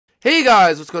Hey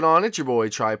guys, what's going on? It's your boy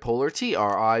Tripolar,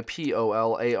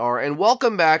 Tripolar, and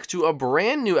welcome back to a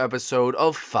brand new episode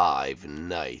of Five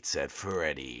Nights at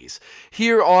Freddy's,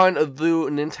 here on the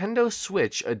Nintendo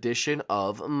Switch edition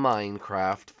of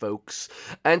Minecraft, folks.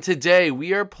 And today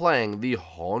we are playing the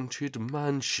Haunted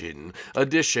Mansion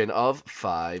edition of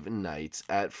Five Nights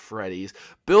at Freddy's,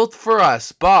 built for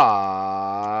us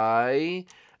by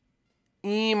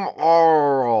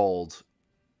Emerald,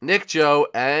 Nick, Joe,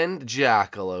 and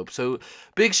Jackalope. So,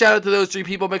 big shout out to those three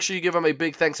people. Make sure you give them a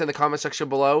big thanks in the comment section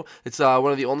below. It's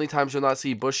one of the only times you'll not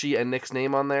see Bushy and Nick's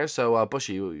name on there. So,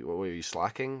 Bushy, are you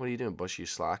slacking? What are you doing, Bushy? You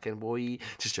slacking, boy?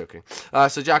 Just joking.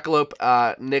 So,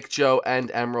 Jackalope, Nick, Joe, and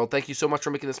Emerald, thank you so much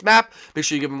for making this map. Make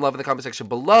sure you give them love in the comment section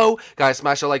below. Guys,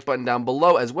 smash the like button down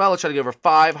below as well. Let's try to get over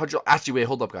 500. Actually, wait,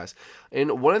 hold up, guys.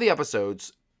 In one of the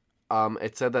episodes,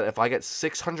 it said that if I get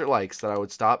 600 likes, that I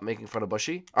would stop making fun of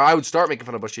Bushy. Or I would start making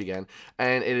fun of Bushy again.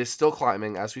 And it is still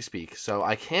climbing as we speak. So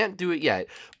I can't do it yet.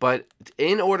 But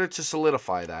in order to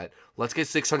solidify that, let's get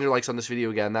 600 likes on this video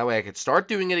again. That way I can start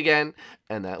doing it again.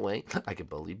 And that way I can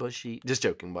bully Bushy. Just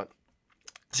joking, but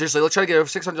seriously, let's try to get over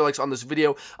 600 likes on this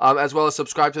video, as well as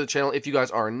subscribe to the channel if you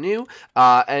guys are new,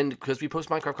 and because we post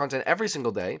Minecraft content every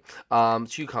single day,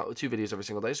 two videos every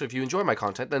single day, so if you enjoy my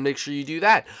content, then make sure you do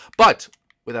that. But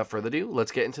without further ado,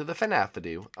 let's get into the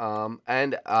FNAF-a-do.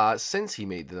 Since he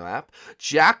made the map,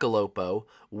 Jackalope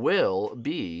will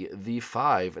be the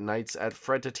Five Nights at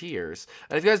Freddy's.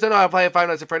 And if you guys don't know how to play Five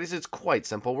Nights at Freddy's, it's quite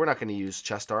simple. We're not going to use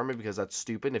chest armor because that's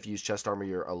stupid. And if you use chest armor,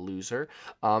 you're a loser.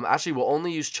 Actually, we'll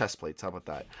only use chest plates. How about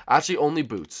that? Actually, only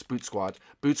boots. Boot squad.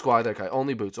 Boot squad. Okay,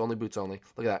 only boots. Only boots only.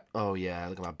 Look at that. Oh, yeah.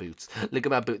 Look at my boots. Look at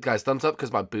my boots. Guys, thumbs up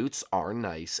because my boots are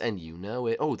nice. And you know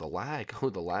it. Oh, the lag. Oh,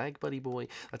 the lag, buddy boy.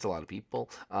 That's a lot of people.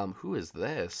 Who is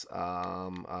this?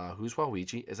 Who's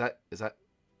Waluigi? Is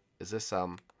this,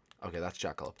 okay, that's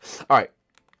Jackalope. Alright.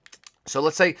 So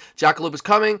let's say Jackalope is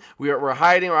coming. We're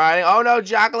hiding. Oh no,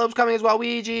 Jackalope's coming as well,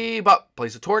 Ouija. But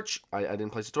place a torch. I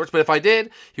didn't place a torch, but if I did,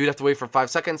 he would have to wait for 5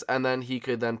 seconds, and then he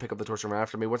could then pick up the torch and run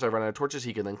after me. Once I run out of torches,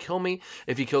 he can then kill me.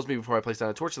 If he kills me before I place down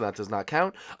a torch, then that does not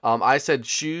count. I said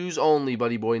shoes only,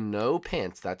 buddy boy. No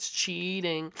pants. That's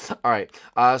cheating. All right.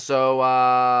 What's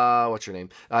your name?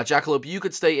 Jackalope, you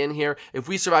could stay in here. If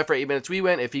we survive for 8 minutes, we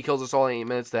win. If he kills us all in 8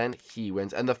 minutes, then he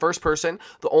wins. And the first person,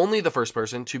 only the first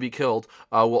person to be killed,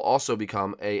 will also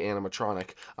become a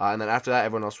animatronic, and then after that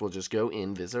everyone else will just go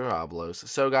invisibles.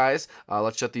 So guys,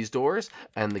 let's shut these doors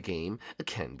and the game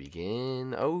can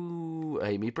begin. Oh,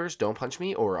 hey Meepers, don't punch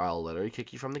me or I'll literally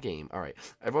kick you from the game. All right,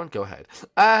 everyone go ahead.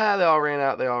 They all ran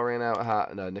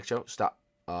out. No, Nick Joe, stop.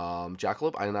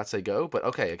 Jackalope, I did not say go, but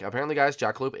okay, apparently guys,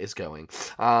 Jackalope is going.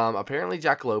 Apparently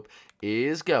Jackalope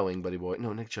is going, buddy boy.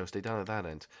 No, Nick Joe, stay down at that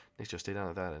end. Nick Joe, stay down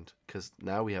at that end, because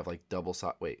now we have like double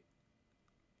wait.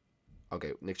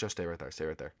 Okay, Nick, just stay right there. Stay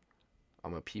right there.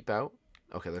 I'm going to peep out.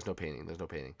 Okay, there's no painting. There's no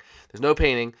painting. There's no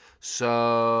painting.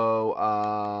 So,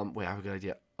 wait, I have a good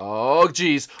idea. Oh,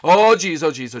 jeez. Oh, jeez. Oh,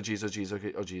 jeez. Oh, jeez. Oh, jeez.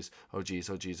 Okay. Oh, jeez. Oh, jeez.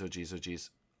 Oh, jeez. Oh, jeez. Oh, jeez.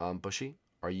 Bushy,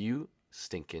 are you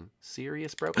stinking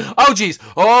serious, bro? Oh, jeez.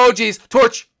 Oh, jeez.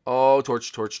 Torch. Oh,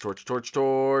 torch, torch, torch, torch,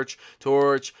 torch,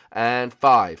 torch. And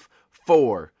 5,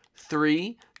 4,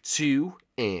 3, 2,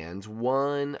 and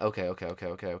 1. Okay.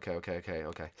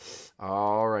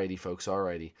 Alrighty, folks.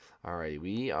 Alrighty.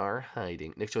 We are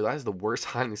hiding. Nick Joe, that is the worst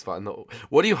hiding spot in the...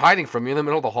 What are you hiding from? You're in the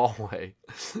middle of the hallway.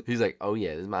 He's like, oh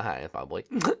yeah, this is my hiding spot, boy.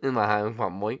 This is my hiding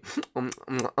spot, boy.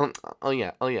 Oh yeah.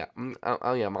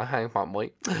 My hiding spot,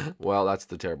 boy. Well, that's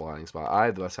the terrible hiding spot. I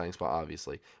have the best hiding spot,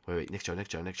 obviously. Wait. Nick Joe,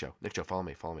 follow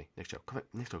me. Nick Joe, come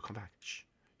back. Shh.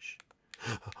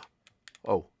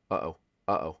 Oh, uh-oh.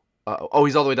 Oh,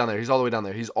 he's all the way down there. He's all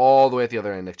the way at the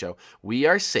other end, Nick Joe. We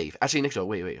are safe. Actually, Nick Joe,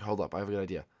 wait. Hold up. I have a good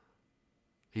idea.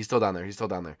 He's still down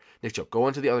there. Nick Joe, go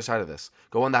onto the other side of this.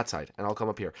 Go on that side, and I'll come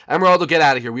up here. Emerald, get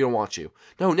out of here. We don't want you.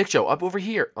 No, Nick Joe, up over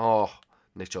here. Oh,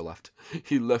 Nick Joe left.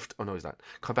 He left. Oh, no, he's not.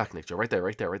 Come back, Nick Joe. Right there.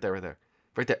 Right there.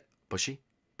 Bushy.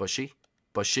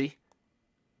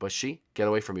 Get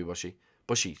away from me, Bushy.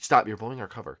 Bushy, stop. You're blowing our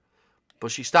cover.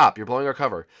 Bushy, stop. You're blowing our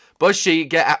cover. Bushy,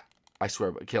 get out. I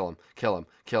swear, kill him.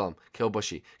 Kill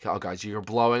Bushy. Oh, guys, you're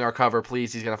blowing our cover.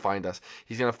 Please, he's going to find us.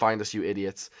 You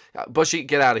idiots. Bushy,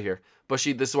 get out of here.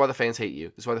 Bushy, this is why the fans hate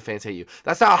you.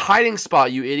 That's not a hiding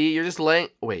spot, you idiot. You're just laying...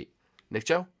 Wait, Nick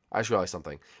Joe? I just realized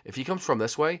something. If he comes from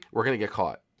this way, we're going to get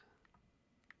caught.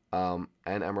 And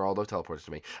Emeraldo teleported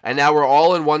to me. And now we're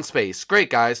all in one space. Great,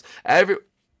 guys.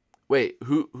 Wait,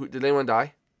 who did anyone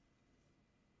die?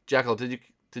 Jackalope,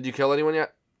 did you kill anyone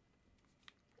yet?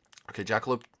 Okay,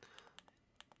 Jackalope...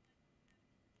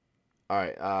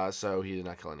 Alright, so he did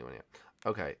not kill anyone yet.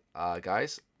 Okay,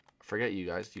 guys, forget you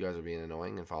guys. You guys are being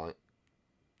annoying and following.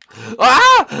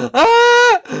 Ah!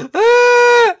 Ah!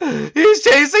 Ah! He's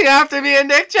chasing after me and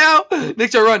Nick Joe.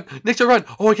 Nick Joe, run. Nick Joe, run.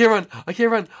 Oh, I can't run. I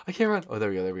can't run. I can't run. Oh, there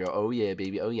we go. There we go. Oh, yeah,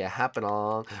 baby. Oh, yeah. Happen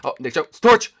on. Oh, Nick Joe.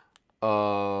 Torch.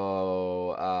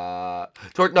 Oh,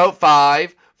 torch. No,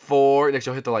 5, 4. Nick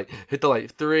Joe, hit the light. Hit the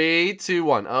light. 3, 2,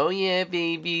 1. Oh, yeah,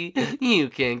 baby. You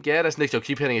can't get us. Nick Joe,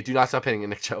 keep hitting it. Do not stop hitting it,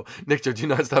 Nick Joe. Nick Joe, do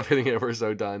not stop hitting it. We're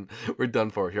so done. We're done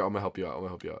for. Here, I'm going to help you out. I'm going to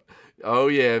help you out. Oh,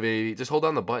 yeah, baby. Just hold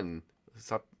down the button.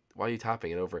 Stop. Why are you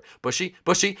tapping it over? Bushy,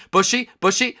 bushy, bushy,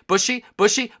 bushy, bushy,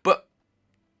 bushy, but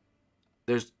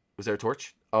was there a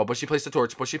torch? Oh, Bushy placed the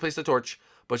torch. Bushy placed the torch.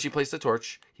 Bushy placed the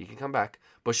torch. He can come back.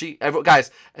 Bushy,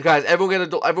 guys, everyone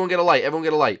get a light. Everyone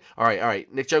get a light. All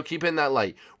right. Nick Joe, keep in that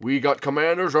light. We got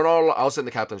commanders on all. I'll sit in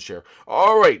the captain's chair.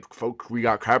 All right, folks, we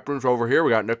got captains over here.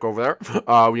 We got Nick over there.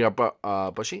 We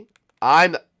got Bushy.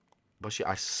 Bushy.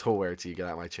 I swear to you, get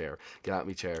out my chair. Get out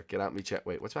me chair. Get out me chair.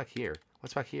 Wait, what's back here?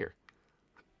 What's back here?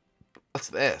 What's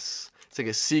this? It's like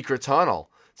a secret tunnel.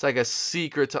 It's like a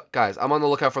secret guys, I'm on the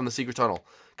lookout from the secret tunnel.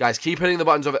 Guys, keep hitting the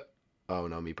buttons of it. Oh,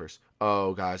 no, Meepers.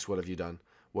 Oh, guys, what have you done?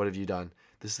 What have you done?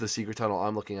 This is the secret tunnel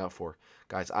I'm looking out for.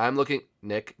 Guys, I'm looking...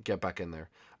 Nick, get back in there.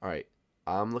 All right.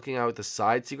 I'm looking out the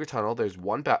side secret tunnel. There's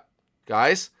one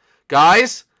Guys?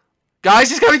 Guys,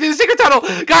 he's going through the secret tunnel!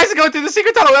 Guys, he's going through the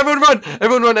secret tunnel! Everyone run!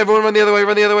 Everyone run! Everyone run the other way!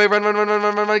 Run the other way! Run!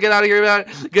 Get out of here!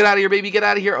 Get out of here, baby! Get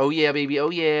out of here! Oh, yeah, baby!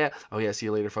 Oh, yeah! Oh, yeah, see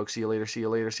you later, folks. See you later. See you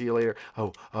later. See you later.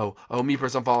 Oh,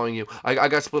 Meepers, I'm following you. I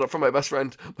got split up from my best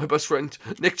friend.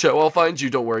 Nick Joe, I'll find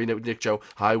you. Don't worry, Nick Joe.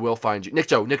 I will find you. Nick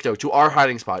Joe, to our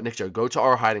hiding spot. Nick Joe, go to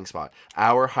our hiding spot.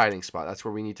 Our hiding spot. That's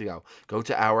where we need to go. Go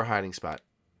to our hiding spot.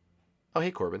 Oh, hey,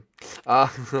 Corbin.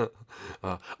 Oh,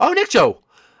 Nick Joe!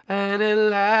 And at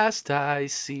last I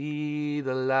see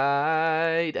the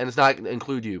light. And it's not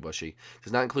include you, Bushy. It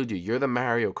does not include you. You're the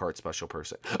Mario Kart special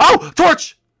person. Oh,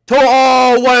 torch!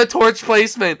 Oh, what a torch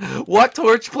placement. What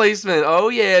torch placement. Oh,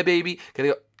 yeah, baby. Can I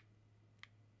go?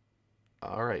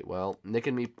 All right, well, Nick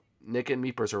and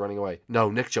Meepers are running away. No,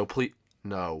 Nick Joe, please.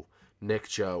 No, Nick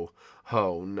Joe.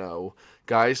 Oh, no.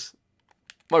 Guys,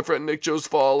 my friend Nick Joe's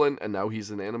fallen, and now he's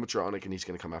an animatronic, and he's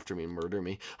going to come after me and murder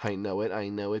me. I know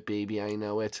it, baby, I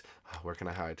know it. Where can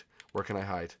I hide? Where can I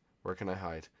hide? Where can I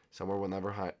hide? Somewhere we'll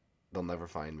never hide. They'll never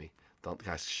find me.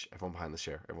 Guys, shh, everyone behind the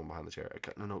chair. Everyone behind the chair.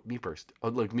 No, Meepers. Oh,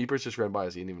 look, Meepers just ran by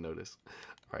us. You didn't even notice.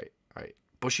 All right.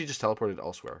 Bushy just teleported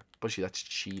elsewhere. Bushy, that's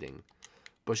cheating.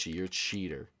 Bushy, you're a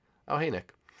cheater. Oh, hey,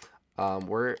 Nick.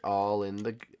 We're all in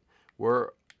the...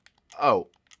 Oh,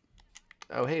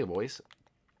 hey, boys.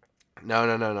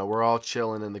 No. We're all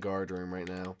chilling in the guard room right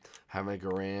now. Having a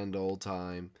grand old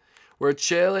time. We're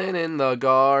chilling in the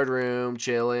guard room.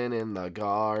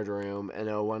 And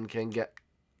no one can get...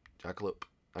 Jackalope.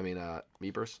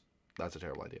 Meepers. That's a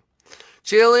terrible idea.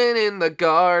 Chilling in the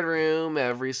guard room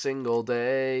every single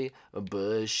day.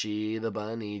 Bushy the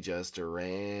bunny just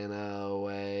ran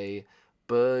away.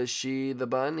 Bushy the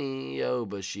bunny. Oh,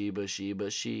 Bushy.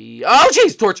 Oh,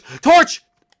 jeez! Torch!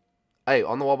 Hey,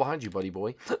 on the wall behind you, buddy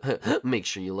boy. Make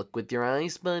sure you look with your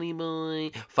eyes, buddy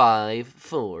boy. 5,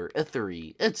 4,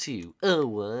 3, 2,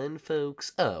 1,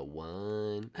 folks.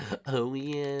 1. Oh,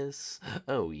 yes.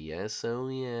 Oh, yes.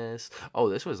 Oh,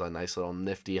 this was a nice little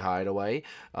nifty hideaway.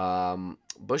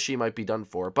 Bushy might be done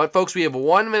for. But, folks, we have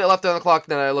 1 minute left on the clock.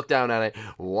 Then I look down at it.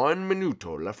 1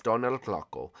 minuto left on el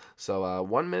clocko. So,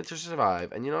 1 minute to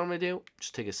survive. And you know what I'm going to do?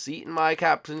 Just take a seat in my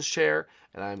captain's chair.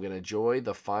 And I'm going to enjoy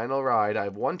the final ride. I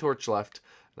have 1 torch left.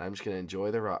 And I'm just going to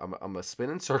enjoy the ride. I'm going to spin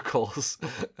in circles.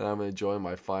 And I'm going to enjoy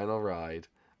my final ride.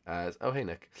 Oh, hey,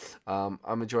 Nick. I'm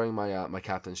enjoying my my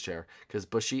captain's chair. Because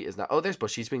Bushy is not... Oh, there's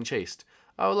Bushy. He's being chased.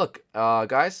 Oh, look.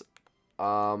 Guys.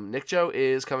 Nick Joe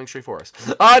is coming straight for us.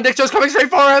 Nick Joe's coming straight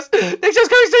for us!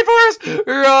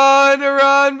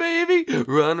 Run, baby!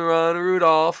 Run,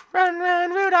 Rudolph!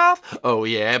 Run, Rudolph! Oh,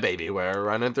 yeah, baby, we're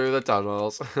running through the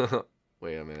tunnels.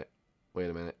 Wait a minute.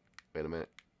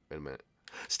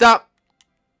 Stop!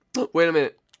 Wait a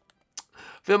minute.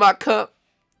 Fill my cup.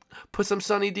 Put some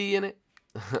Sunny D in it.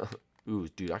 Ooh,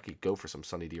 dude, I could go for some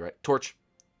Sunny D, right? Torch.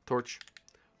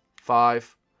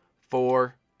 5,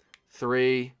 4,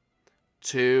 3,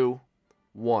 2,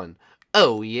 1.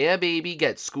 Oh, yeah, baby.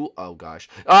 Get school. Oh, gosh.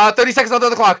 30 seconds left on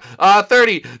the clock.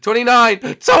 30,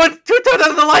 29. Someone turn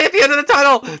on the light at the end of the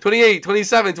tunnel. 28,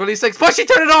 27, 26. Bushy,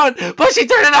 turn it on. Bushy,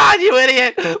 turn it on, you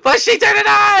idiot. Bushy, turn it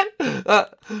on.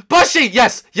 Bushy.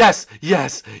 Yes.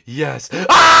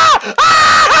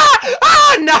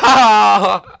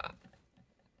 No.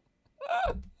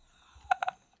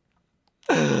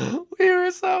 We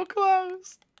were so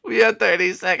close. We had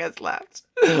 30 seconds left.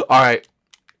 All right.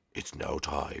 It's now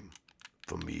time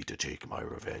for me to take my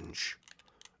revenge.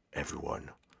 Everyone,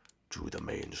 to the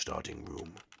main starting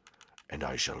room, and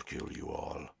I shall kill you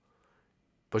all.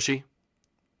 Bushy?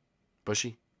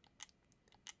 Bushy?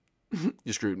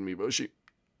 You screwed me, Bushy.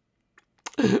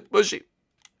 Bushy.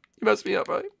 You messed me up,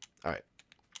 right? Alright.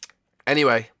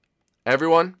 Anyway,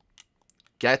 everyone,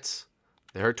 get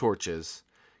their torches.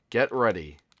 Get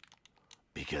ready.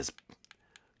 Because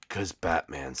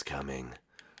Batman's coming.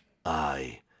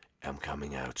 I am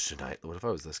coming out tonight. What if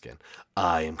I was this again?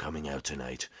 I am coming out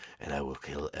tonight, and I will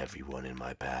kill everyone in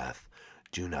my path.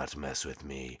 Do not mess with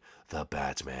me, the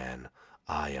Batman.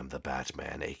 I am the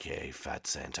Batman, aka Fat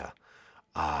Santa.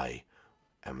 I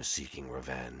am seeking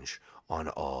revenge on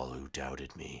all who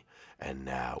doubted me. And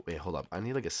now, wait, hold up. I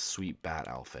need like a sweet bat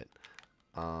outfit.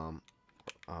 Oh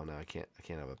no, I can't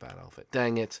have a bat outfit.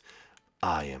 Dang it.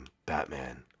 I am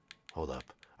Batman. Hold up.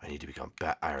 I need to become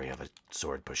I already have a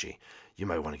sword, Bushy. You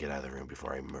might want to get out of the room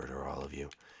before I murder all of you.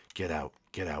 Get out.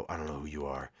 Get out. I don't know who you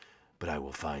are, but I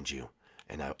will find you.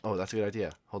 And oh, that's a good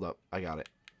idea. Hold up. I got it.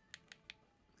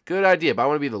 Good idea, but I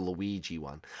want to be the Luigi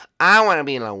one. I want to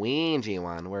be the Luigi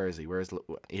one. Where is he?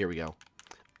 Here we go.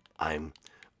 I'm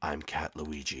Cat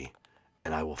Luigi,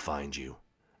 and I will find you,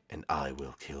 and I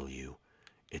will kill you.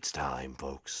 It's time,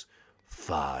 folks.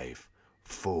 5,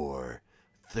 4,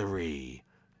 3,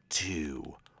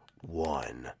 2,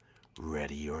 1.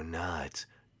 Ready or not,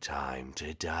 time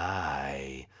to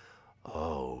die.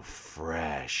 Oh,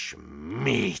 fresh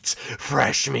meat!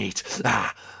 Fresh meat!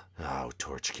 Ah! Oh,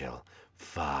 torch kill.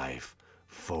 5,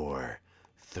 4,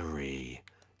 3,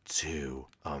 2.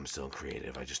 Oh, I'm still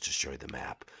creative. I just destroyed the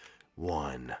map.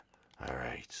 1.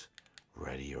 Alright.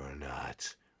 Ready or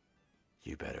not,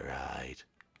 you better hide.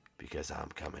 Because I'm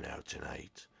coming out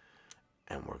tonight.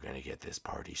 And we're gonna get this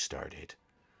party started.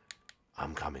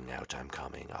 I'm coming out, I'm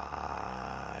coming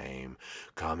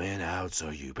out, so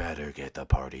you better get the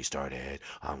party started.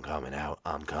 I'm coming out,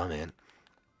 I'm coming.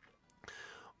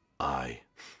 I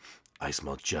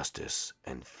smell justice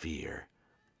and fear.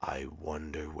 I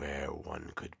wonder where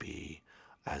one could be.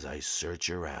 As I search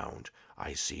around,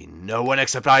 I see no one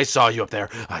except I saw you up there.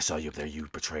 I saw you up there, you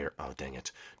betrayer. Oh, dang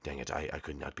it. Dang it, I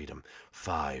could not beat him.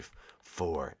 5,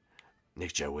 4.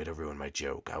 Nick Joe, way to ruin my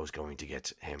joke. I was going to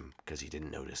get him because he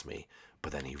didn't notice me,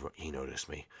 but then he noticed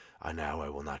me. Now I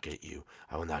will not get you.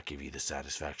 I will not give you the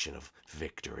satisfaction of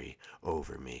victory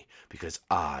over me, because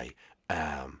I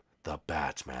am the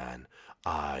Batman.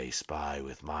 I spy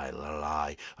with my little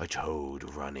eye a toad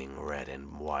running red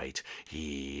and white.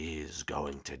 He is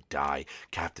going to die.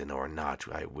 Captain or not,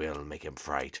 I will make him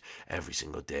fright every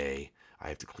single day. I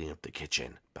have to clean up the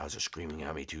kitchen. Bowser screaming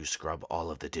at me to scrub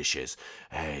all of the dishes.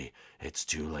 Hey, it's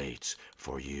too late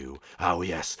for you. Oh,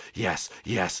 yes, yes,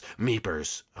 yes.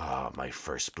 Meepers. My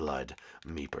first blood.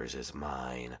 Meepers is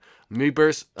mine.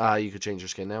 Meepers. You could change your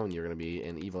skin now, and you're going to be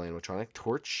an evil animatronic.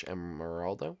 Torch,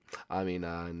 Emeraldo.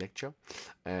 Nick Joe.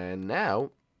 And now...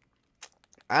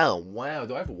 Oh, wow.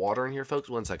 Do I have water in here, folks?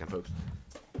 1 second, folks.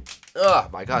 Oh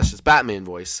my gosh, this Batman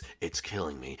voice. It's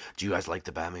killing me. Do you guys like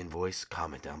the Batman voice?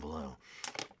 Comment down below.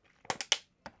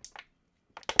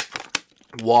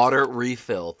 Water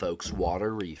refill, folks.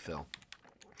 Water refill.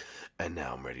 And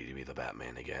now I'm ready to be the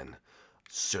Batman again.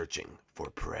 Searching for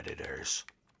predators.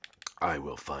 I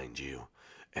will find you,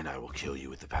 and I will kill you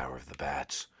with the power of the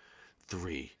bats.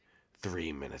 3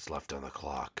 minutes left on the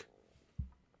clock.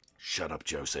 Shut up,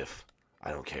 Joseph.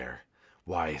 I don't care.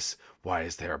 Why is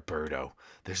there a birdo?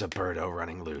 There's a birdo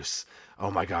running loose.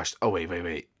 Oh my gosh. Oh,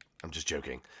 wait. I'm just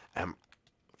joking.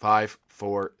 5,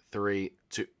 4, 3,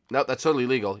 2. No, that's totally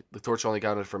legal. The torch only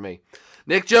counted for me.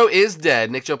 Nick Joe is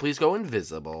dead. Nick Joe, please go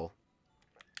invisible.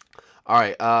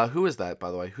 Alright, who is that,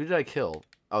 by the way? Who did I kill?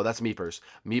 Oh, that's Meepers.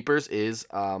 Meepers is,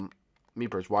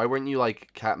 Meepers. Why weren't you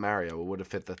like Cat Mario? It would have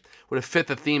fit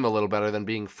the theme a little better than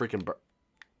being freaking...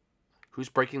 Who's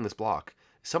breaking this block?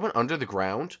 Is someone under the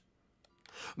ground?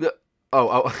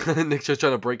 Nick's just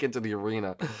trying to break into the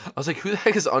arena. I was like, who the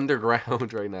heck is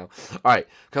underground right now? Alright,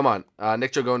 come on.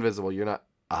 Nick Joe, go invisible. You're not...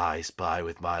 I spy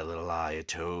with my little eye a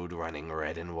toad running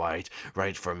red and white.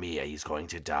 Right for me, he's going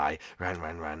to die. Run,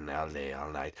 all day,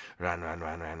 all night.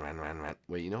 Run.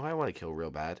 Wait, you know who I want to kill real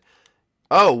bad?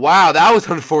 Oh, wow, that was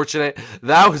unfortunate.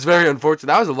 That was very unfortunate.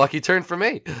 That was a lucky turn for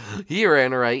me. He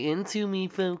ran right into me,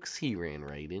 folks. He ran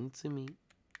right into me.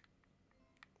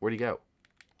 Where'd he go?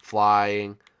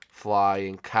 Flying.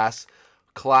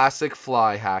 Classic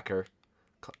fly hacker.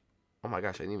 Oh my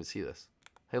gosh, I didn't even see this.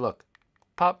 Hey, look.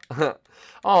 Pop.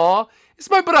 Aw, it's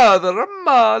my brother,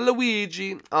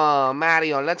 Luigi. Oh,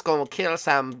 Mario, let's go kill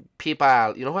some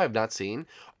people. You know who I have not seen?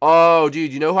 Oh,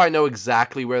 dude, you know who I know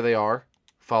exactly where they are?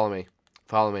 Follow me.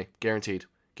 Guaranteed.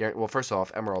 Well, first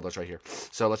off, Emeraldo's right here.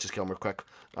 So let's just kill him real quick.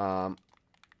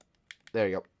 There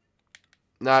you go.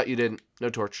 Nah, you didn't. No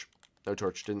torch. No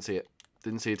torch. Didn't see it.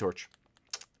 Didn't see a torch.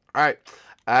 All right.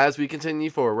 As we continue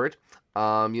forward,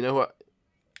 you know what?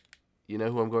 You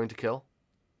know who I'm going to kill?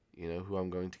 You know who I'm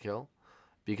going to kill?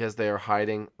 Because they are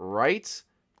hiding right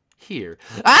here.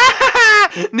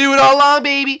 Ah! Knew it all along,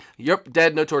 baby. Yep,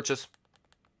 dead. No torches.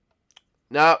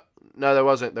 No, no, there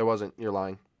wasn't. There wasn't. You're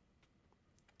lying.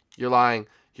 You're lying.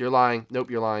 You're lying. Nope,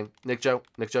 you're lying. Nick Joe.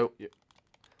 Nick Joe.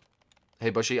 Hey,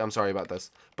 Bushy. I'm sorry about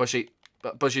this.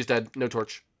 Bushy's dead. No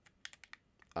torch.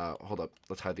 Hold up.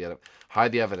 Let's hide the evidence.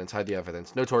 Hide the evidence. Hide the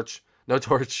evidence. No torch. No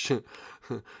torch.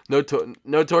 No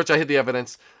torch. I hid the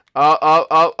evidence.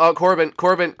 Corbin.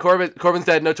 Corbin's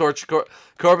dead. No torch.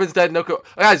 Corbin's dead. No.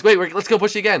 Guys, wait. Let's kill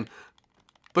Bushy again.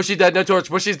 Bushy dead. No torch.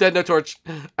 Bushy's dead. No torch.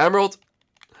 Emerald.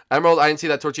 I didn't see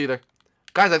that torch either.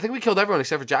 Guys, I think we killed everyone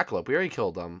except for Jackalope. We already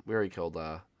killed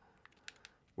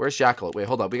where's Jackalope? Wait,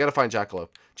 hold up. We gotta find Jackalope.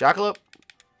 Jackalope?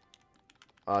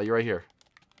 You're right here.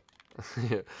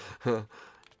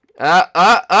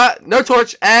 No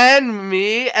torch. And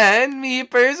me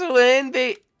first win,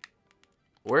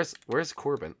 Where's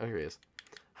Corbin? Oh, here he is.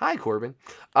 Hi, Corbin.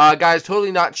 Guys,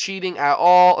 totally not cheating at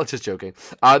all. I'm just joking.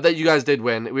 That you guys did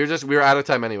win. We were out of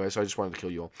time anyway, so I just wanted to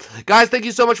kill you all. Guys, thank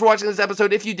you so much for watching this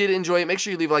episode. If you did enjoy it, make sure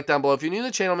you leave a like down below. If you're new to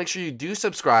the channel, make sure you do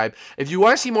subscribe. If you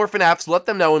want to see more FNAFs, let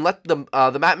them know, and let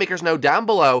the map makers know down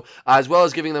below, as well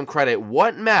as giving them credit,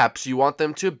 what maps you want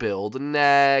them to build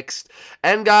next.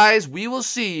 And guys, we will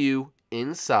see you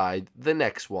inside the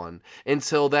next one.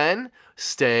 Until then,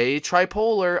 stay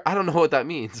tripolar. I don't know what that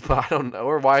means, but I don't know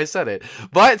or why I said it.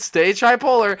 But stay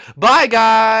tripolar. Bye,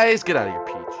 guys. Get out of here,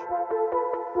 Peach.